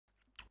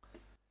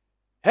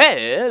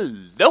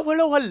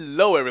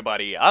Hello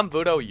everybody, I'm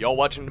Voodoo, you're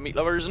watching The Meat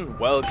Lovers, and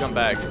welcome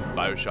back to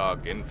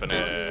BioShock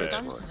Infinite.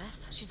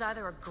 Gunsmith. She's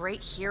either a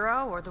great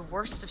hero or the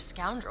worst of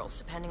scoundrels,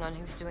 depending on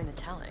who's doing the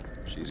telling.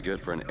 She's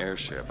good for an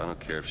airship. I don't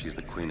care if she's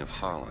the Queen of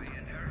Holland.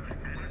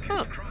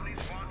 Huh.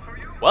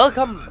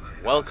 Welcome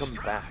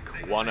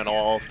back, one and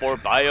all, for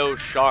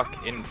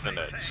BioShock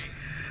Infinite.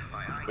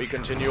 We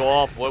continue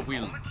off what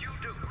we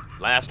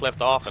last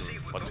left off, and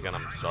once again,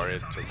 I'm sorry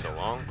it took so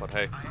long, but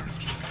hey.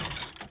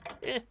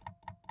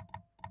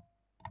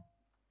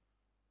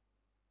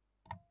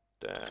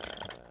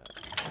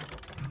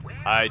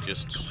 I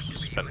just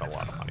spent a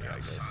lot of money, I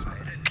guess.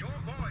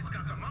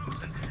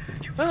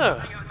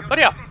 But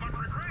yeah,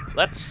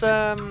 let's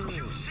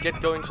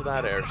get going to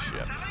that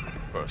airship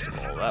first of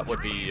all. That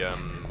would be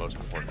most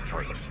important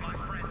part.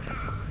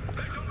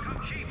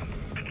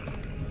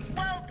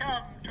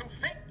 Welcome to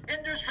Fink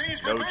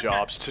Industries. No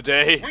jobs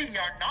today. We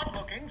are not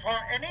looking for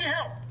any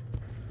help.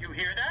 You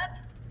hear that?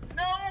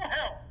 No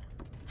help.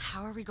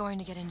 How are we going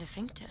to get into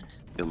Finkton?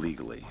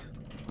 Illegally.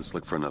 Let's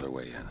look for another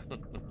way in.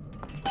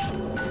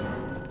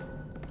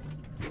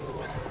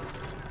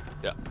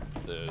 Yeah,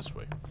 this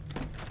way.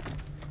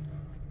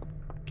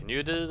 Can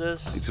you do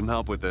this? Need some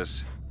help with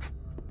this.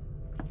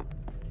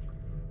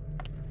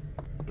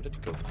 Where did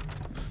you go?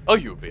 Oh,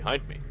 you were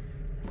behind me.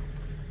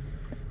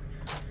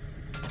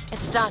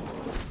 It's done.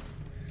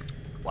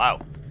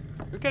 Wow.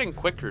 You're getting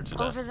quicker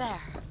today. Over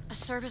there. A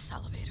service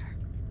elevator.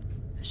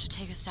 It should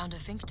take us down to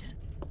Finkton.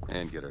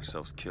 And get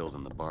ourselves killed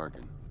in the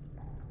bargain.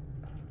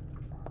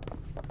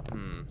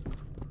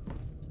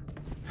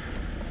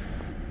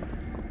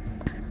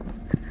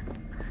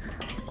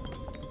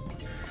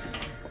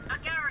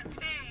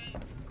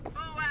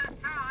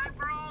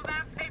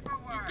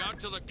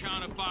 To the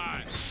count of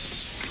 5.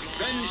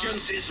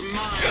 Vengeance is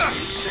mine,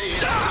 saith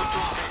the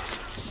prophet.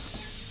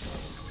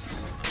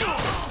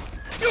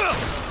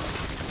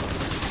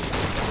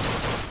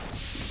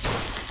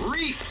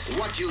 Reap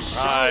what you sow.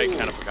 I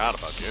kind of forgot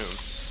about you.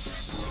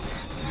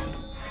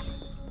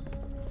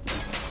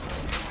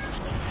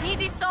 Need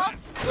these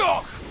salts?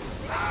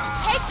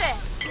 Take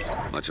this!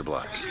 Much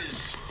obliged.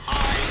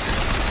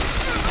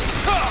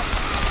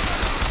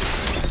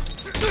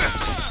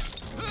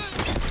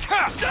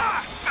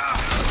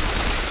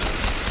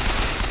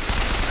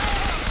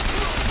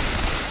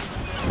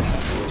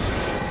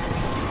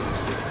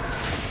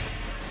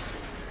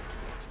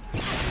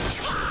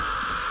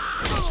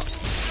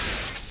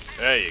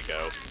 There you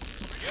go.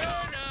 You're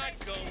not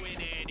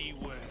going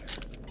anywhere.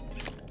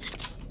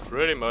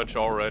 Pretty much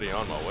already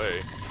on my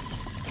way.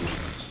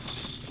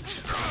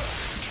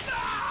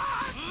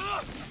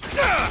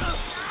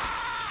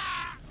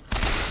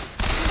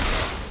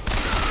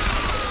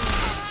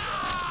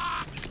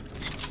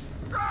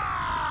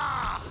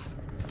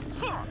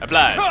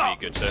 Oblige me,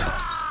 good sir.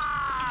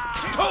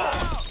 Try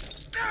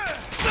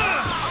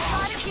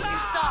to keep you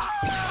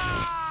stopped.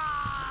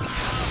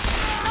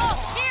 Salt,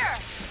 here!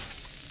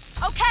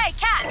 Okay,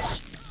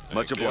 catch!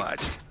 Much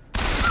obliged.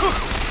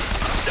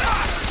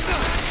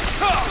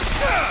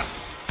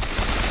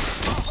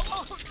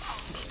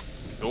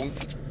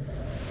 Don't.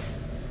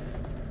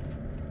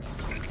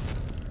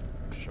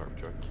 Sharp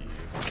jerky.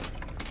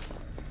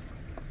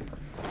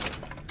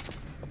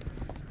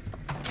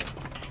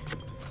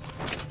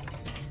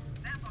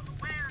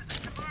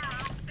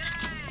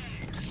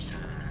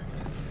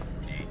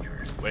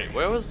 Wait,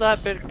 where was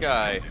that big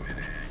guy?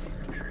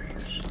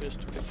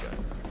 Just a big guy.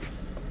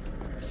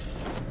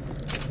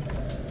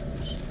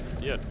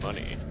 He had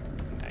money.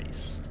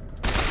 Nice.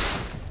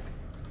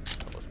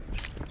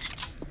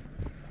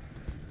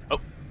 Oh,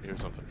 here's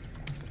something.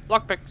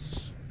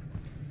 Lockpicks.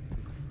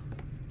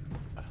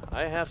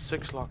 I have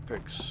 6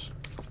 lockpicks.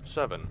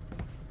 7.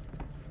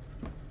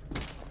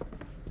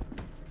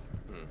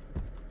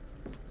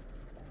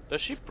 Does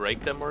she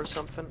break them or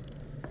something?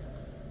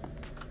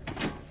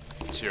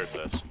 Let's hear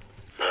this.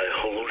 I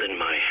hold in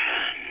my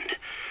hand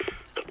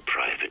the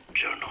private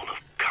journal of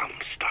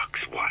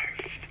Comstock's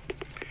wife.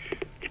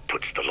 It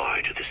puts the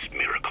lie to this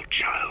miracle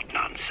child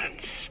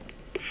nonsense.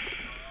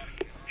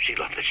 She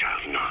loved the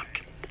child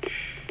not.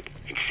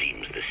 It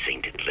seems the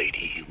sainted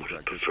lady would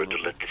have preferred to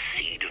let the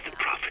seed of the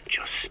prophet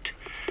just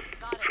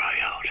dry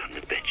out on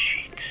the bed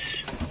sheets.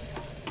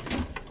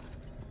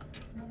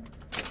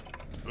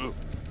 Ooh.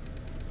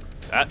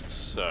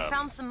 That's,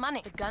 Found some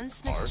money. The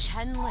gunsmith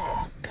Chen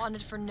Lin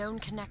wanted for known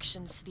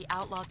connections to the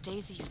outlaw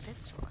Daisy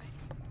Fitzroy.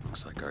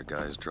 Looks like our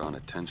guy's drawn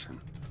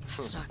attention.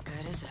 That's not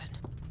good, is it?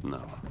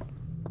 No.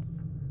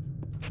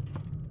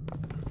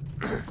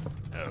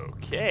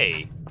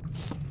 okay.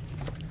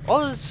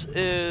 All this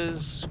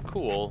is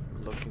cool,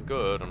 looking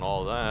good and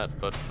all that,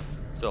 but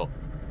still.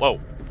 Whoa.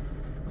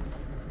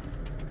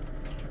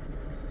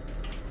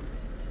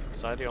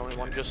 Was I the only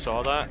one just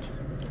saw that?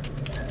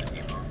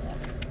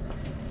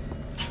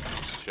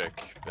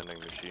 Check. Vending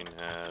machine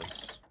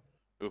has...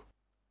 Ooh.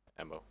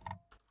 Ammo.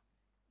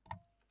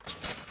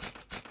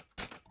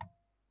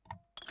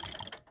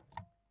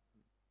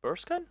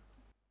 Burst gun?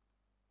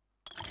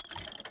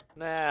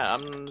 Nah,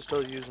 I'm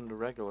still using the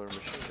regular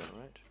machine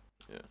gun, right?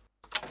 Yeah.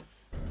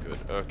 Good.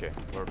 Okay,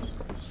 we're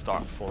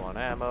stocked full on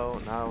ammo.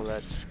 Now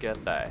let's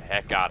get the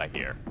heck out of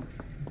here.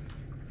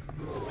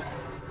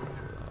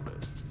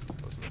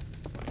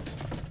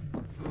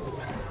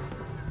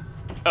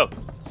 Oh,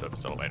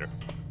 surface elevator.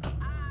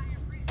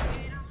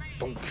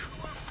 Donk.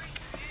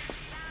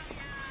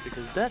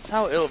 Because that's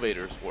how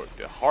elevators work.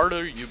 The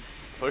harder you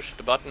push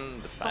the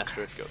button, the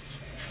faster it goes.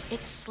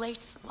 It's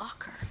Slate's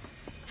locker.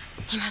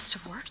 He must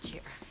have worked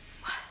here.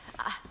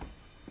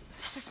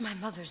 This is my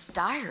mother's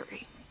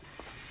diary.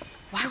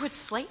 Why would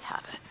Slate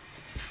have it?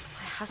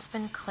 My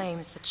husband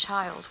claims the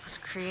child was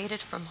created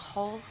from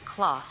whole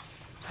cloth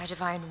by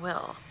divine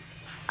will.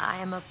 I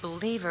am a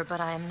believer, but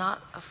I am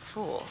not a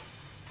fool.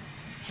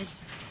 His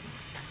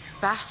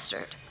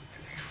bastard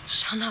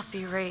shall not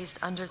be raised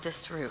under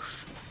this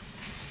roof.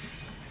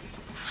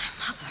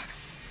 My mother.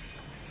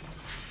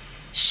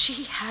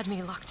 She had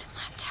me locked in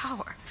that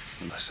tower.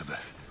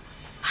 Elizabeth.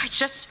 I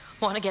just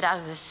want to get out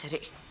of this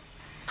city.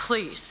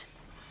 Please.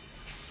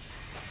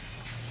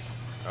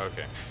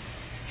 Okay.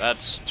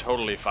 That's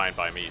totally fine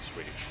by me,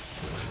 sweetie.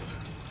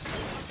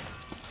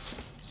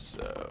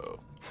 So...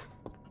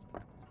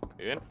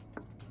 You in?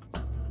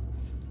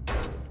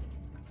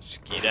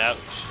 Skeet out.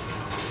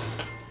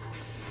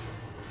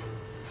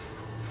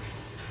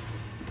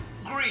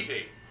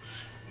 Greetings.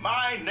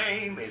 My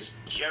name is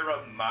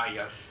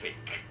Jeremiah Fink,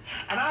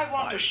 and I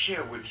want to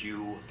share with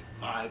you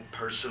my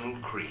personal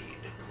creed.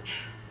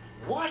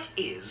 What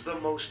is the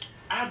most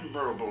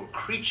admirable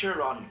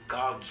creature on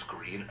God's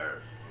green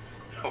earth?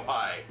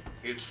 Why,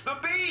 it's the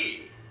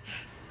bee.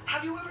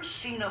 Have you ever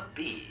seen a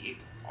bee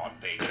on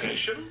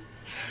vacation?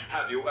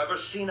 Have you ever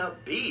seen a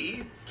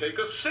bee take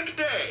a sick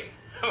day?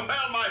 Well,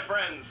 my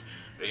friends,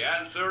 the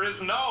answer is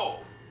no.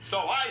 So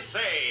I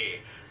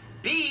say,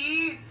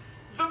 be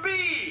the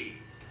bee.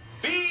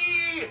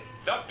 Be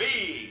the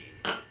bee.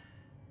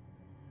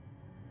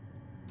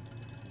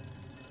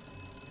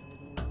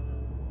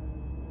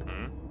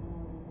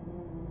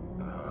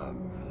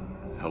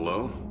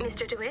 Hello?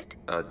 Mr. DeWitt?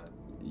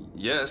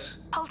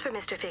 Yes? Hold for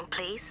Mr. Fink,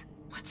 please.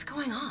 What's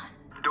going on?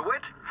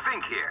 DeWitt,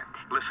 Fink here.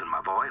 Listen, my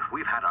boy,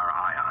 we've had our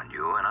eye on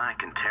you, and I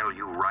can tell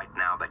you right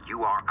now that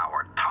you are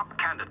our top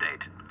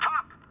candidate.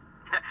 Top!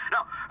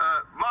 Now,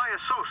 my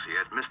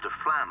associate, Mr.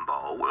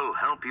 Flambeau, will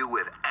help you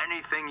with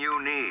anything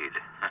you need.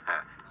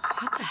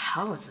 What the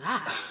hell was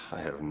that? I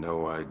have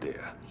no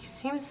idea. He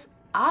seems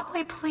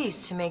oddly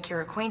pleased to make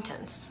your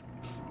acquaintance.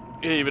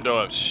 Even though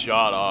I've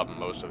shot up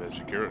most of his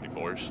security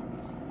force.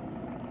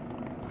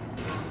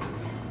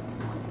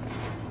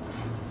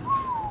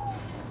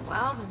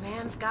 Well, the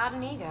man's got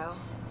an ego.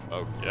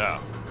 Oh, yeah.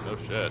 No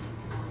shit.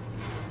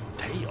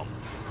 Damn.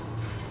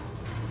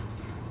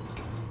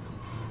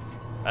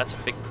 That's a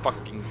big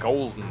fucking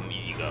golden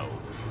ego.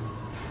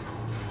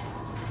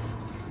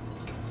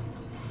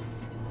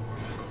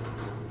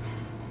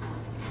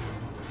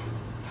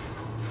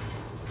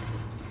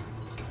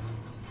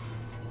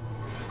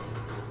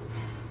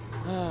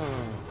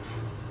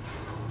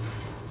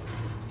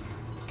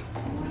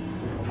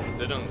 Is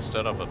it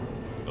instead of a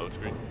load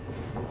screen?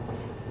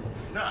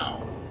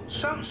 Now,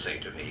 some say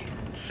to me,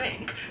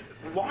 Fink,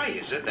 why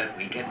is it that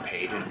we get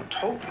paid in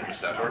tokens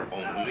that are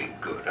only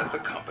good at the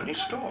company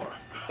store?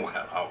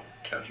 Well, I'll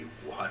tell you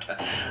what,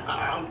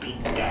 I'll be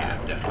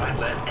damned if I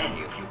let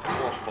any of you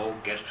poor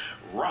folk get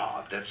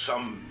robbed at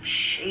some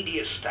shady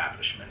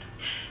establishment.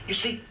 You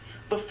see,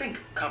 the Fink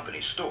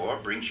Company store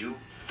brings you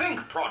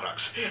Fink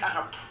products at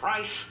a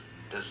price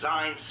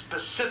designed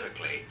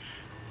specifically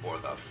for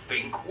the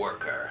Fink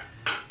worker.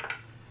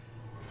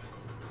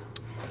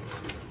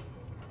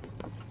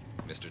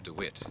 Mr.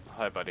 DeWitt,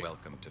 Hi, buddy.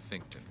 welcome to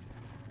Finkton.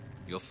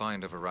 You'll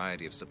find a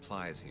variety of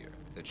supplies here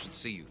that should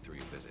see you through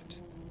your visit.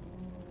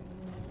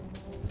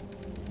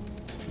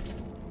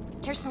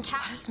 Here's some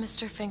cash. What does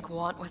Mr. Fink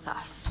want with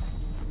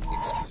us?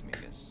 Excuse me,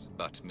 miss,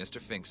 but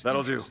Mr. Fink's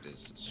That'll do. interest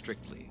is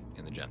strictly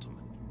in the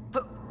gentleman.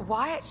 But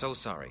why? So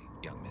sorry,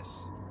 young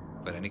miss,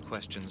 but any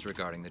questions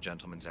regarding the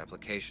gentleman's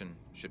application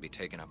should be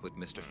taken up with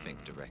Mr.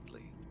 Fink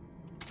directly.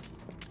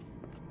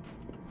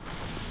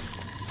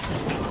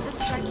 Does this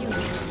strike you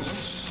as good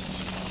news?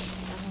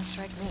 Doesn't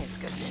strike me as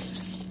good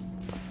news.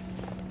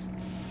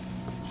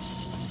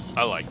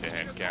 I like the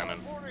hand cannon.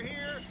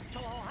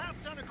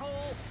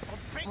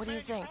 What do you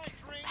think?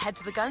 Head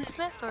to the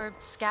gunsmith or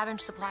scavenge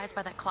supplies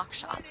by that clock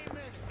shop?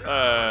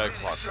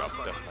 Clock shop,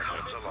 definitely.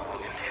 Comes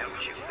along and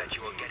tells you that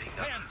you are getting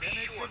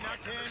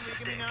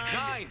the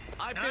 9.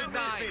 I bid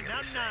 9.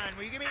 Now 9.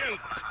 Will you give me 8?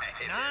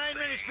 9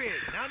 minutes bid.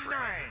 Now 9.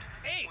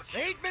 8.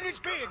 8 minutes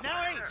bid.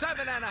 Now 8.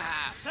 7.5.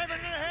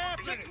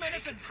 7.5. 6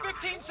 minutes and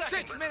 15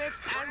 seconds. 6 minutes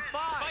and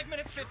 5. 5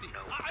 minutes 50.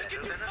 I can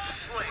do than a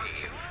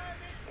slave.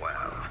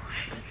 Well,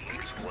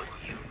 here's what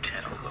you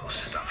tell those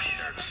stuffed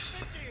shirts.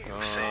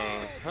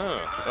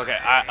 Okay,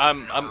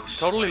 I'm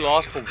totally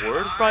lost for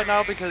words right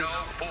now because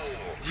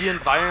the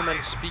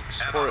environment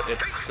speaks for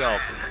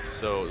itself,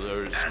 so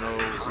there's no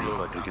Doesn't look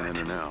like we can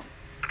enter now.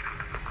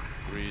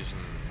 reason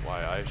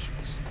why I should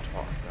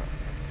talk.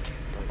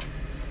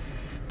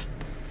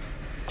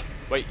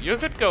 Wait, you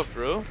could go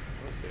through. Okay.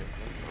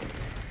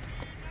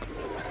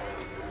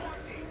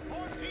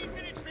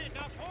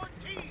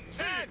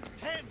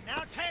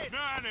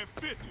 and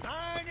 50. 9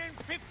 and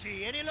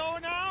 50. Any lower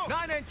now?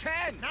 9 and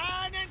 10.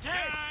 9 and 10.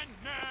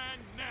 9.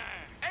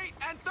 8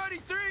 and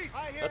 33.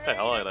 I hear What the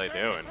hell 8 are and they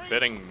doing? 33.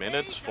 Bidding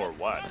minutes 8 for and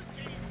what?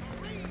 33.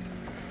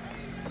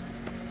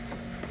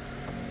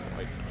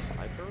 Like the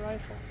sniper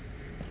rifle?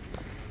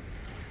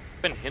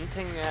 Been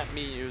hinting at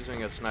me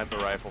using a sniper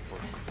rifle for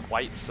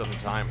quite some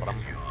time, but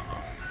I'm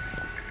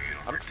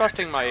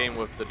trusting my aim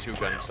with the 2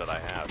 guns that I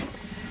have.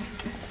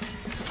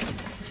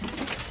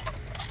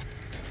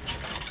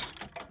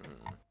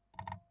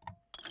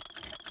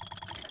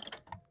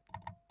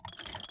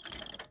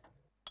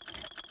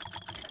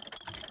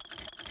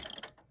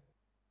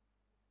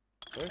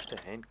 Where's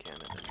the hand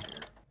cannon in here?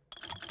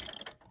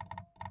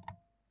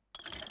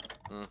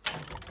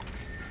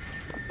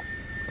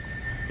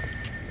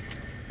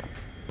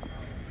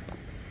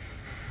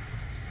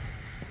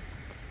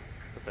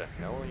 What the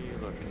hell are you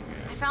looking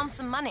I at? found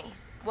some money.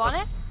 Want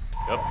it?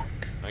 Yep,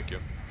 thank you.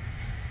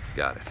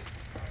 Got it.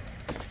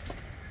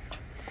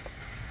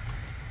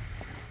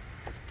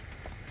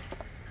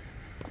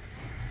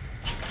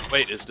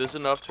 Wait, is this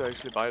enough to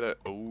actually buy the...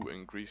 Oh,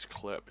 increased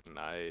clip.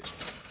 Nice.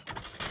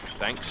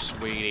 Thanks,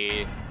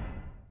 sweetie.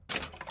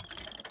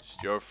 It's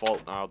your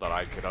fault now that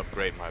I could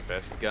upgrade my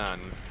best gun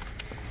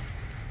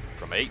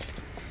from 8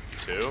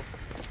 to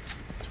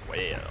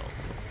 12.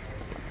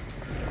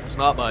 It's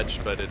not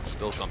much, but it's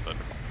still something.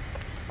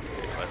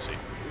 Okay, let's see.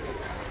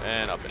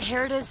 And up in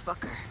Here it is,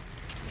 Booker.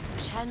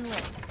 Chen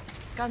Lin,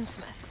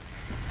 gunsmith.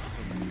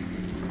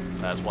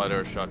 That's why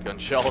there are shotgun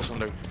shells on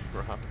the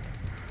ground.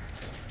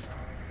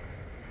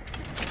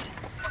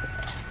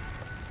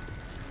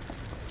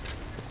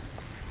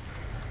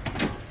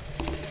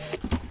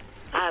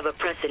 I have a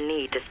pressing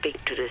need to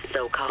speak to this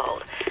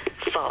so-called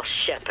false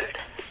shepherd,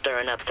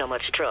 stirring up so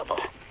much trouble.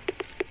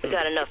 We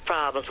got enough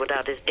problems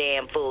without this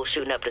damn fool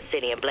shooting up the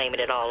city and blaming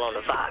it all on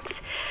the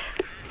Vox.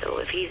 Though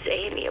if he's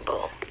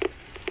amiable,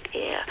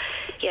 yeah,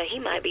 he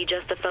might be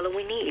just the fellow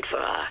we need for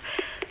our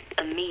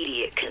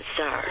immediate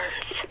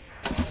concerns.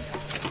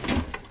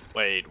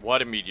 Wait,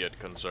 what immediate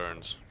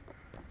concerns?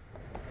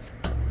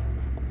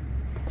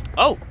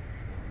 Oh!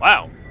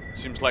 Wow.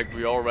 Seems like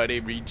we already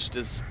reached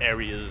this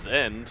area's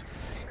end.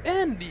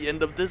 And the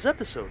end of this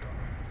episode.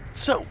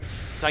 So,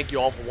 thank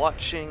you all for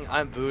watching.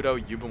 I'm Voodoo,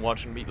 you've been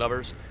watching Meat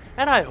Lovers,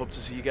 and I hope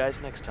to see you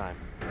guys next time.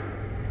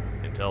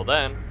 Until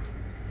then,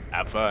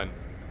 have fun.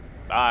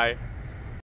 Bye.